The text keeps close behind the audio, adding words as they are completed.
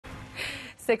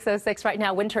6:06 right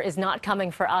now. Winter is not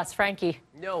coming for us. Frankie.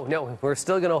 No, we're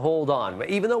still going to hold on. But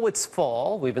even though it's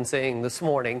fall, we've been saying this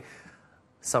morning,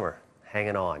 summer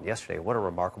hanging on. Yesterday, what a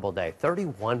remarkable day.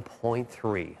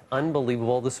 31.3.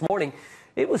 Unbelievable. This morning,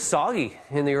 it was soggy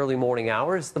in the early morning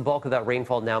hours. The bulk of that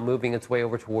rainfall now moving its way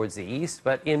over towards the east.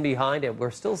 But in behind it,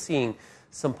 we're still seeing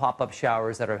some pop-up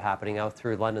showers that are happening out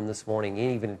through London this morning,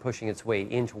 even pushing its way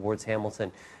in towards Hamilton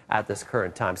at this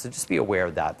current time. So just be aware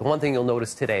of that. The one thing you'll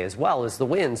notice today as well is the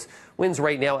winds. Winds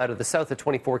right now out of the south at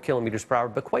 24 kilometers per hour,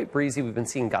 but quite breezy. We've been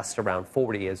seeing gusts around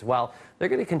 40 as well. They're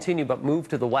going to continue but move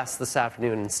to the west this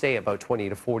afternoon and stay about 20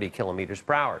 to 40 kilometers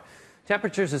per hour.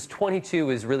 Temperatures is 22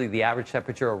 is really the average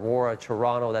temperature. Aurora,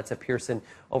 Toronto, that's at Pearson,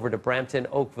 over to Brampton,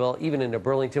 Oakville, even into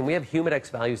Burlington. We have humidex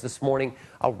values this morning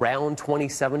around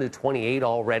 27 to 28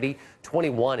 already.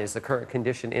 21 is the current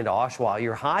condition into Oshawa.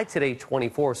 Your high today,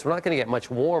 24, so we're not going to get much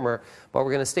warmer, but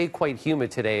we're going to stay quite humid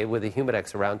today with a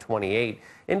humidex around 28.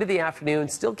 Into the afternoon,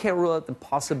 still can't rule out the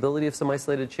possibility of some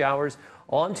isolated showers.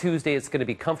 On Tuesday, it's going to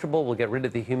be comfortable. We'll get rid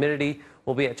of the humidity.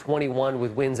 We'll be at 21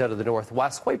 with winds out of the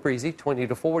northwest, quite breezy, 20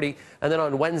 to 40. And then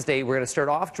on Wednesday, we're going to start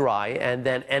off dry and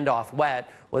then end off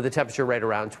wet with a temperature right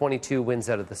around 22, winds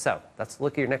out of the south. That's a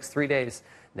look at your next 3 days.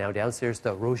 Now downstairs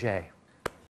to Roger.